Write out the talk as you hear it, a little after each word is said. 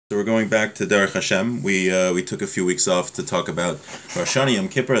So we're going back to Derech Hashem. We took a few weeks off to talk about Rosh Hashanah, Yom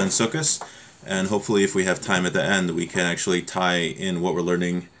Kippur, and Sukkot, and hopefully, if we have time at the end, we can actually tie in what we're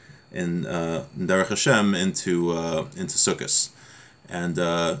learning in Derech Hashem into Sukkot. And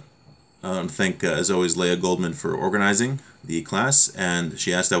I want to thank, as always, Leah Goldman for organizing the class, and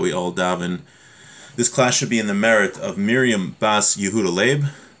she asked that we all daven. This class should be in the merit of Miriam Bas Yehuda Leib,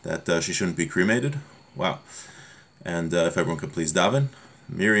 that she shouldn't be cremated. Wow. And if everyone could please daven.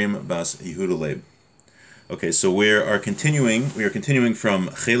 Miriam Bas Yehuda Leib. Okay, so we are continuing from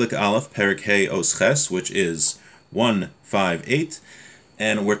Chelik Aleph, Perek Hey Os Ches, which is 158,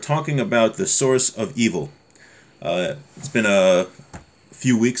 and we're talking about the source of evil. It's been a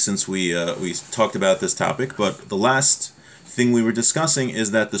few weeks since we talked about this topic, but the last thing we were discussing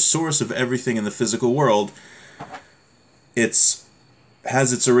is that the source of everything in the physical world, has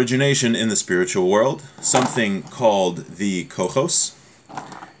its origination in the spiritual world, something called the kochos.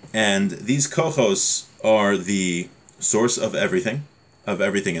 And these kochos are the source of everything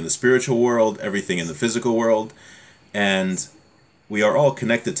in the spiritual world, everything in the physical world, and we are all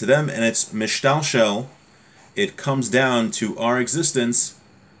connected to them, and it's mishtalshel, it comes down to our existence,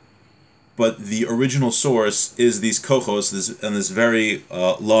 but the original source is these kochos, this very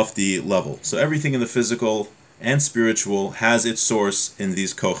lofty level. So everything in the physical and spiritual has its source in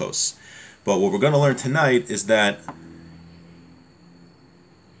these kochos. But what we're going to learn tonight is that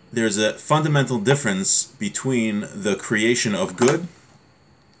there's a fundamental difference between the creation of good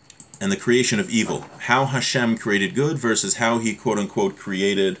and the creation of evil. How Hashem created good versus how he quote-unquote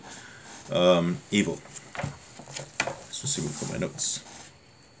created evil. So let's see what put my notes.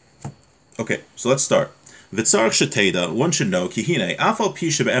 Okay, so let's start. V'tzarich sheteda, one should know, ki hine, afal pi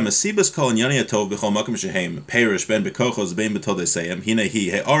shebe'em asibas kol inyani atov b'chol makom shehem, perish ben bekochos ben betodeseyem, hine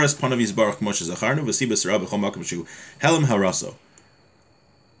hi, he'aras panav yizbarach moshe zacharnu, v'sibas ra b'chol makom shu, helam haraso.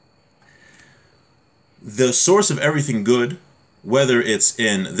 The source of everything good, whether it's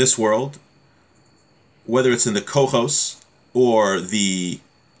in this world, whether it's in the kochos, or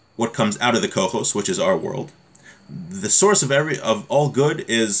what comes out of the kochos, which is our world, the source of all good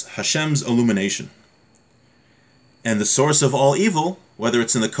is Hashem's illumination. And the source of all evil, whether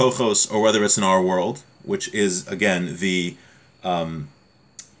it's in the kochos or whether it's in our world, which is, again, the tolda,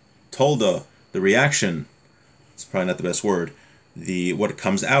 the reaction, it's probably not the best word, what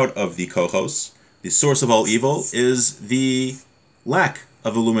comes out of the kochos, the source of all evil is the lack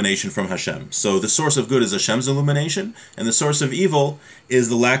of illumination from Hashem. So the source of good is Hashem's illumination, and the source of evil is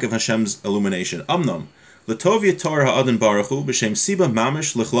the lack of Hashem's illumination. Amnom. When we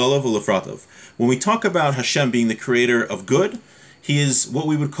talk about Hashem being the creator of good, he is what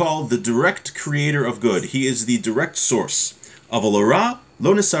we would call the direct creator of good. He is the direct source. But when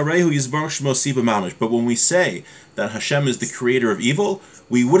we say that Hashem is the creator of evil,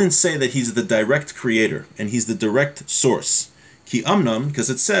 we wouldn't say that he's the direct creator and he's the direct source. Ki amnam, because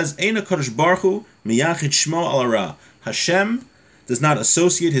it says, Eina Kadosh Baruch Hu miyachid shmo al hara. Hashem does not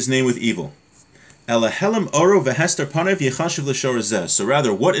associate his name with evil. So rather,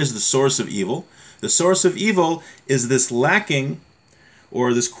 what is the source of evil? The source of evil is this lacking,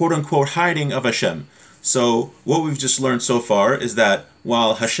 or this quote-unquote hiding of Hashem. So what we've just learned so far is that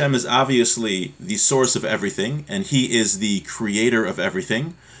while Hashem is obviously the source of everything, and he is the creator of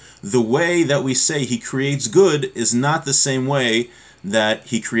everything, the way that we say he creates good is not the same way that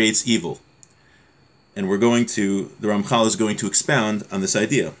he creates evil. And the Ramchal is going to expound on this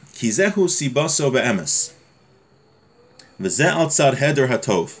idea. Kizehu sibaso be'emes. V'zeh al tzad heder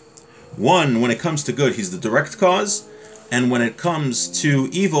hatov. One, when it comes to good, he's the direct cause, and when it comes to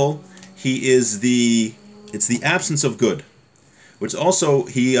evil, it's the absence of good. Which also,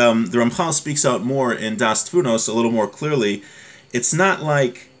 the Ramchal speaks out more in Das Tfunos a little more clearly. It's not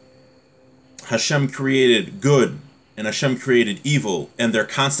like Hashem created good and Hashem created evil, and they're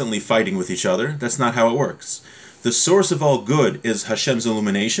constantly fighting with each other. That's not how it works. The source of all good is Hashem's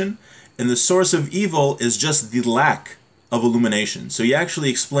illumination, and the source of evil is just the lack of illumination. So he actually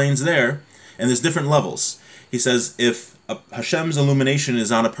explains there, and there's different levels. He says if Hashem's illumination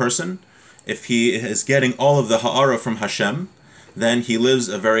is on a person, if he is getting all of the ha'ara from Hashem, then he lives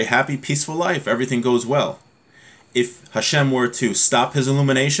a very happy, peaceful life. Everything goes well. If Hashem were to stop his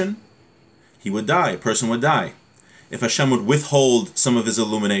illumination, he would die. A person would die. If Hashem would withhold some of his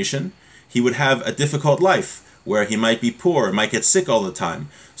illumination, he would have a difficult life where he might be poor, might get sick all the time.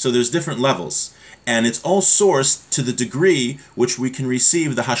 So there's different levels. And it's all sourced to the degree which we can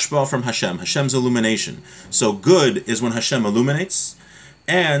receive the hashpah from Hashem, Hashem's illumination. So good is when Hashem illuminates,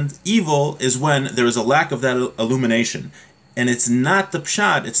 and evil is when there is a lack of that illumination. And it's not the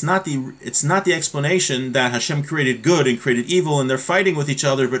pshat, it's not the explanation that Hashem created good and created evil and they're fighting with each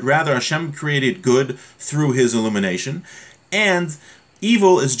other, but rather Hashem created good through his illumination, and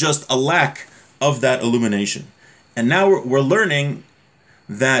evil is just a lack of that illumination. And now we're learning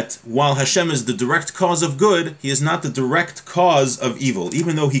that while Hashem is the direct cause of good, he is not the direct cause of evil,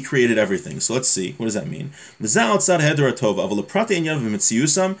 even though he created everything. So let's see, what does that mean? Hashem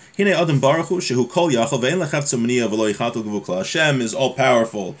is all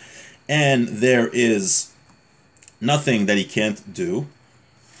powerful, and there is nothing that he can't do.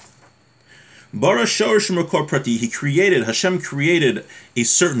 Hashem created a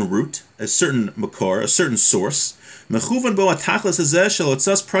certain root, a certain makor, a certain source, that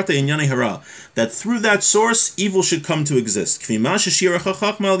through that source, evil should come to exist. To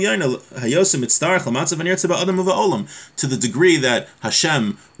the degree that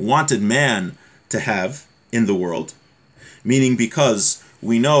Hashem wanted man to have in the world. Meaning because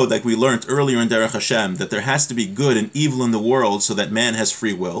we know, like we learned earlier in Derech Hashem, that there has to be good and evil in the world so that man has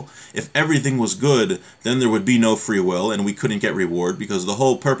free will. If everything was good, then there would be no free will and we couldn't get reward, because the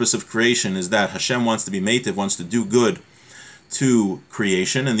whole purpose of creation is that Hashem wants to be meitiv, wants to do good to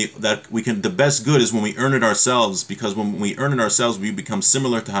creation, and the best good is when we earn it ourselves, because when we earn it ourselves, we become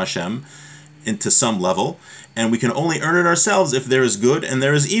similar to Hashem into some level, and we can only earn it ourselves if there is good and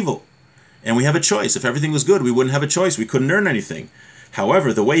there is evil. And we have a choice. If everything was good, we wouldn't have a choice. We couldn't earn anything.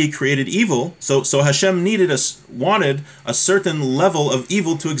 However, the way he created evil, so Hashem wanted a certain level of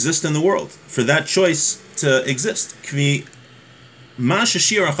evil to exist in the world, for that choice to exist.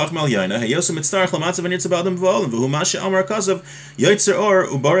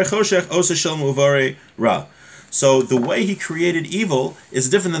 So the way he created evil is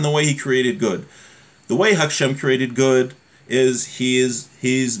different than the way he created good. The way Hashem created good is he's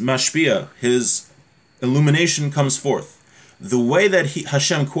mashpia, his illumination comes forth. The way that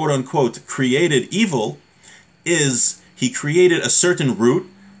Hashem, quote-unquote, created evil is he created a certain root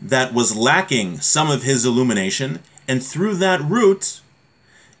that was lacking some of his illumination, and through that root,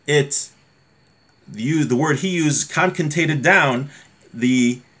 the word he used, concatenated down,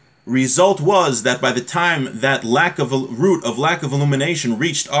 the result was that by the time that lack of illumination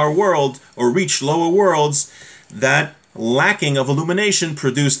reached our world, or reached lower worlds, that lacking of illumination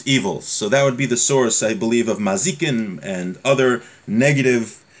produced evil. So that would be the source, I believe, of mazikin and other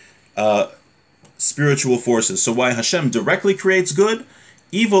negative spiritual forces. So why Hashem directly creates good,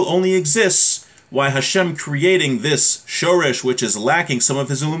 evil only exists why Hashem creating this shoresh, which is lacking some of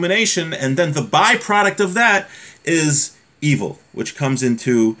his illumination, and then the byproduct of that is evil, which comes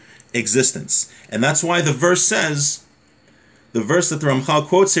into existence. And that's why the verse says, the verse that the Ramchal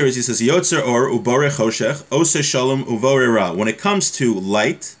quotes here is, he says, Yotzer or ubore choshech, ose shalom uvore ra. When it comes to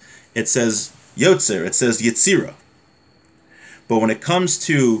light, it says Yotzer, it says Yetzira. But when it comes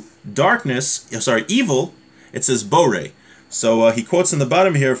to evil, it says Bore. So he quotes in the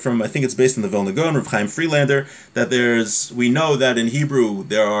bottom here from, I think it's based on the Vilna Gaon, Rav Chaim Friedlander, that we know that in Hebrew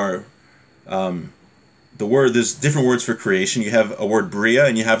there are, there's different words for creation. You have a word Bria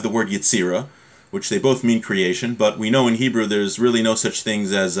and you have the word Yetzira, which they both mean creation, but we know in Hebrew there's really no such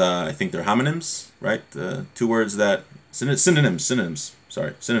things as, I think they're homonyms, right? Two words that, synonyms.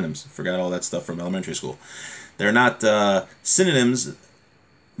 Forgot all that stuff from elementary school. They're not synonyms,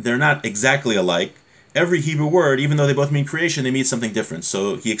 they're not exactly alike. Every Hebrew word, even though they both mean creation, they mean something different.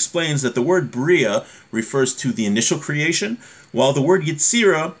 So he explains that the word Bria refers to the initial creation, while the word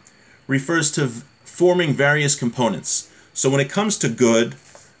Yetzira refers to forming various components. So when it comes to good,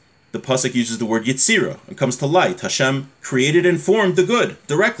 the pasuk uses the word Yetzira. When it comes to light, Hashem created and formed the good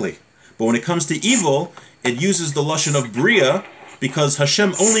directly. But when it comes to evil, it uses the lashon of Bria, because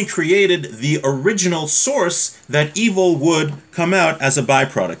Hashem only created the original source that evil would come out as a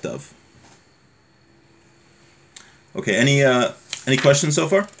byproduct of. Okay, any questions so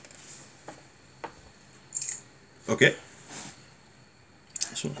far? Okay.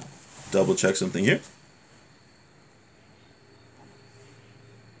 Just want to double check something here.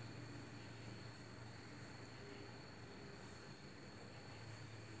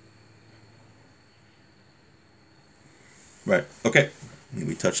 Right, okay.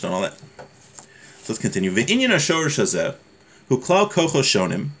 We touched on all that. So let's continue. Ve'inyan ha-shorish hazeh, hu klal kochos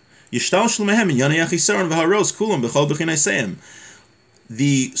shonim, yishtalshel mehem in yanei achisaron v'haros kulam b'chol b'chinei seim.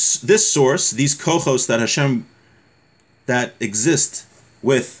 This source, these kochos that Hashem, that exist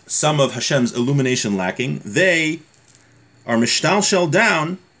with some of Hashem's illumination lacking, they are mishtalshel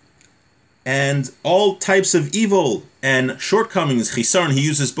down, and all types of evil and shortcomings, chisaron, he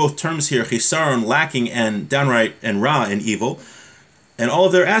uses both terms here, chisaron, lacking, and downright and ra in evil, And all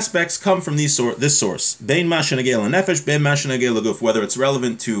of their aspects come from this source. Bein ma shenagel nefesh, bein ma shenagel l'guf, whether it's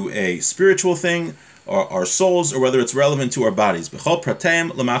relevant to a spiritual thing, or our souls, or whether it's relevant to our bodies. B'chol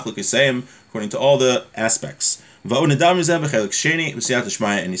prateim l'machlok yisayim, according to all the aspects. And he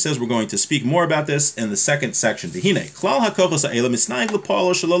says we're going to speak more about this in the second section.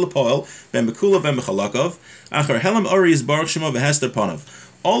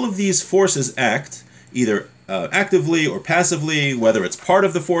 All of these forces act either actively or passively, whether it's part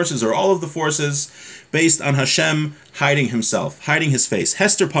of the forces or all of the forces, based on Hashem hiding himself, hiding his face.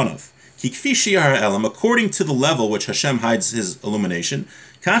 Hester Panov. According to the level which Hashem hides his illumination,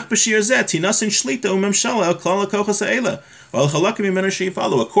 according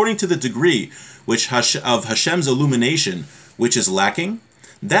to the degree of Hashem's illumination which is lacking,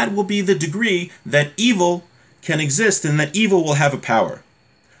 that will be the degree that evil can exist and that evil will have a power.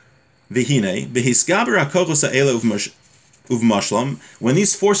 When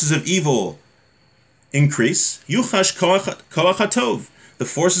these forces of evil increase, the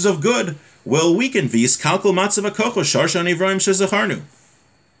forces of good will weaken.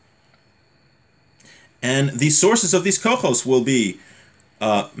 And the sources of these kochos will be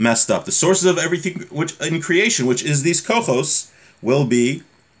messed up. The sources of everything which in creation, which is these kochos, will be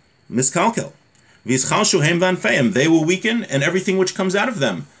miskalkel. They will weaken, and everything which comes out of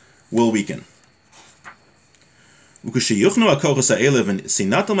them will weaken. And when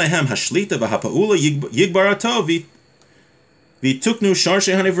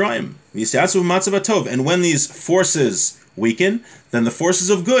these forces weaken, then the forces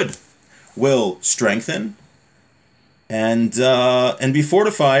of good will strengthen and be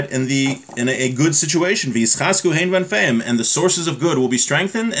fortified in a good situation. And the sources of good will be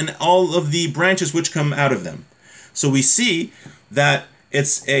strengthened, and all of the branches which come out of them. So we see that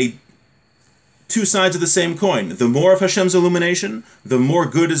it's two sides of the same coin. The more of Hashem's illumination, the more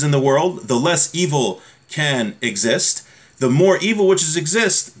good is in the world, the less evil can exist. The more evil which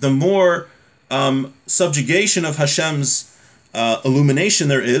exists, the more subjugation of Hashem's illumination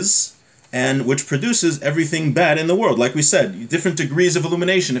there is, and which produces everything bad in the world. Like we said, different degrees of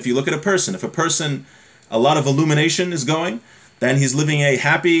illumination. If you look at a person, a lot of illumination is going, then he's living a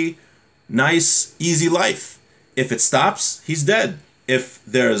happy, nice, easy life. If it stops, he's dead. If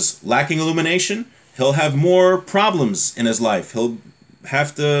there's lacking illumination, he'll have more problems in his life. He'll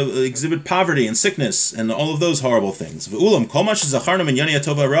have to exhibit poverty and sickness and all of those horrible things. And he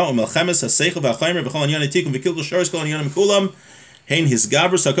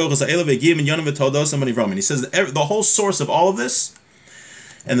says that the whole source of all of this,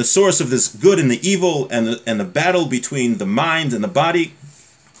 and the source of this good and the evil, and the battle between the mind and the body,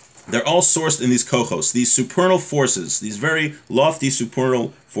 they're all sourced in these kochos, these supernal forces, these very lofty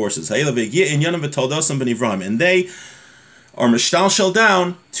supernal forces. And they are mishtalshel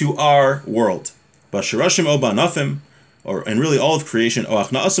down to our world. And really all of creation.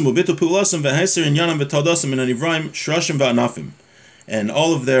 And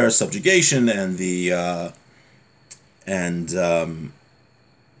all of their subjugation and the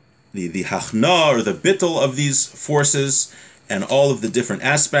hachna, or the bittul of these forces, and all of the different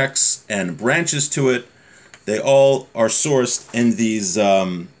aspects and branches to it, they all are sourced in these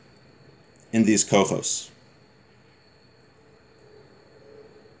kochos.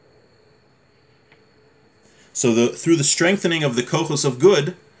 So through the strengthening of the kochos of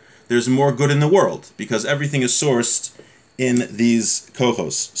good, there's more good in the world, because everything is sourced in these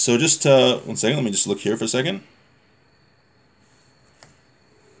kochos. So just 1 second, let me just look here for a second.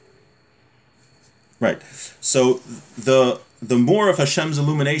 Right. So the more of Hashem's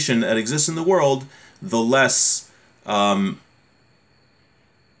illumination that exists in the world, the less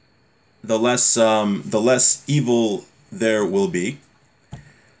evil there will be.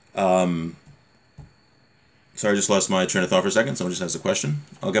 Sorry, I just lost my train of thought for a second. Someone just has a question.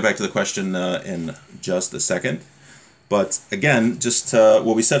 I'll get back to the question in just a second. But again, just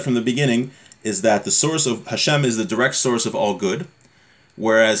what we said from the beginning is that the source of Hashem is the direct source of all good,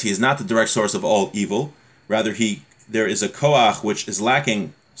 whereas he is not the direct source of all evil. Rather, there is a koach which is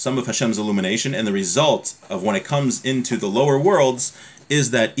lacking some of Hashem's illumination, and the result of when it comes into the lower worlds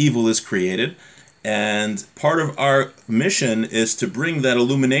is that evil is created. And part of our mission is to bring that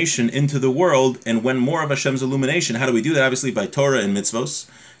illumination into the world. And when more of Hashem's illumination, how do we do that? Obviously by Torah and mitzvos,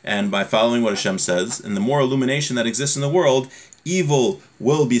 and by following what Hashem says. And the more illumination that exists in the world, evil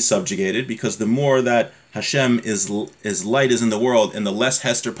will be subjugated, because the more that Hashem is light is in the world, and the less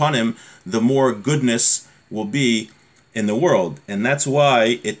Hester Panim, the more goodness will be in the world. And that's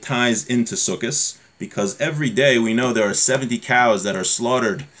why it ties into Sukkos, because every day we know there are 70 cows that are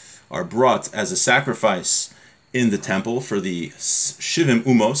slaughtered, are brought as a sacrifice in the temple for the Shivim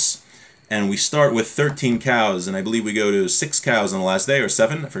Umos, and we start with 13 cows, and I believe we go to 6 cows on the last day, or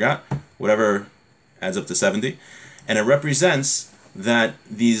 7, I forgot, whatever adds up to 70, and it represents that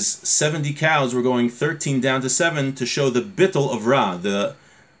these 70 cows were going 13 down to 7 to show the bittul of Ra, the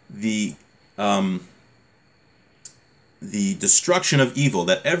destruction of evil,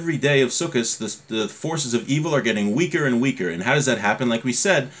 that every day of Sukkot, the forces of evil are getting weaker and weaker. And how does that happen? Like we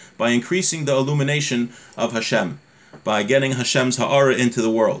said, by increasing the illumination of Hashem, by getting Hashem's ha'ara into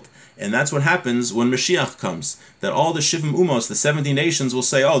the world. And that's what happens when Mashiach comes, that all the Shivim Umos, the 70 nations, will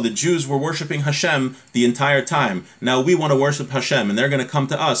say, oh, the Jews were worshiping Hashem the entire time. Now we want to worship Hashem, and they're going to come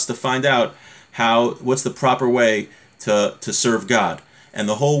to us to find out what's the proper way to serve God. And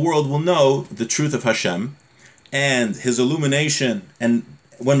the whole world will know the truth of Hashem and His illumination. And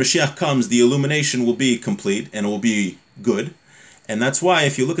when Mashiach comes, the illumination will be complete and it will be good. And that's why,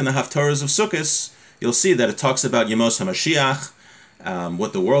 if you look in the Haftarahs of Sukkot, you'll see that it talks about Yemos HaMashiach,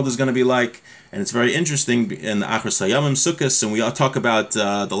 what the world is going to be like. And it's very interesting in the Achros Hayamim Sukkot, and we all talk about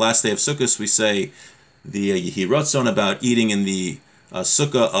the last day of Sukkot. We say the Yehi Ratzon about eating in the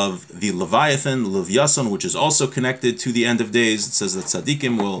sukkah of the Leviathan, Levyason, which is also connected to the end of days. It says that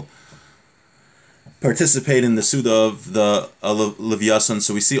tzaddikim will participate in the Suda of the Levyason.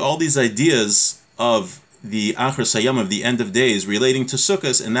 So we see all these ideas of the Achros Hayam, of the end of days, relating to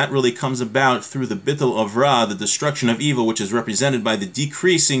Sukkot, and that really comes about through the Bittul of Ra, the destruction of evil, which is represented by the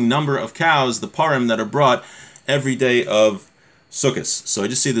decreasing number of cows, the parim, that are brought every day of Sukkot. So I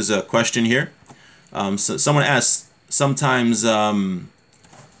just see there's a question here. So someone asks, sometimes that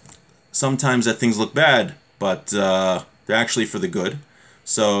things look bad, but they're actually for the good.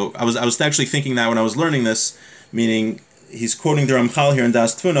 So I was actually thinking that when I was learning this, meaning he's quoting the Ramchal here in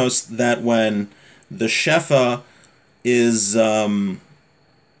Das Tfunos, that when the Shefa is, when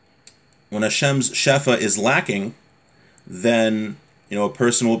Hashem's Shefa is lacking, then, a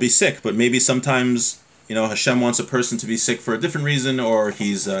person will be sick. But maybe sometimes, Hashem wants a person to be sick for a different reason, or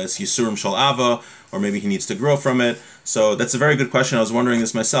he's Yisurim Shal Ava, or maybe he needs to grow from it. So that's a very good question. I was wondering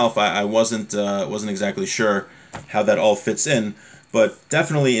this myself. I wasn't exactly sure how that all fits in. But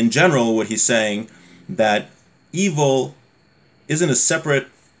definitely, in general, what he's saying, that evil isn't a separate,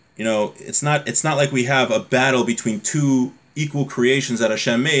 it's not like we have a battle between two equal creations that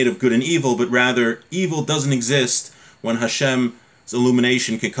Hashem made of good and evil, but rather evil doesn't exist when Hashem's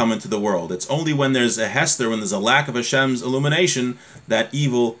illumination can come into the world. It's only when there's a hester, when there's a lack of Hashem's illumination, that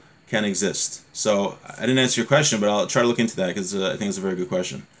evil can exist. So I didn't answer your question, but I'll try to look into that, because I think it's a very good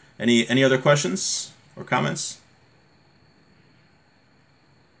question. Any other questions or comments?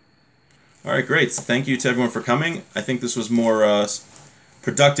 All right, great. Thank you to everyone for coming. I think this was more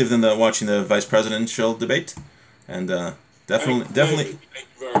productive than watching the vice presidential debate, and definitely. Thank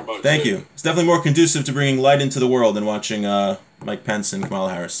you very much. Thank you. It's definitely more conducive to bringing light into the world than watching Mike Pence and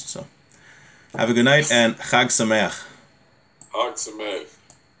Kamala Harris. So, have a good night and Chag Sameach. Chag Sameach.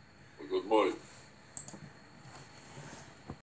 Good morning.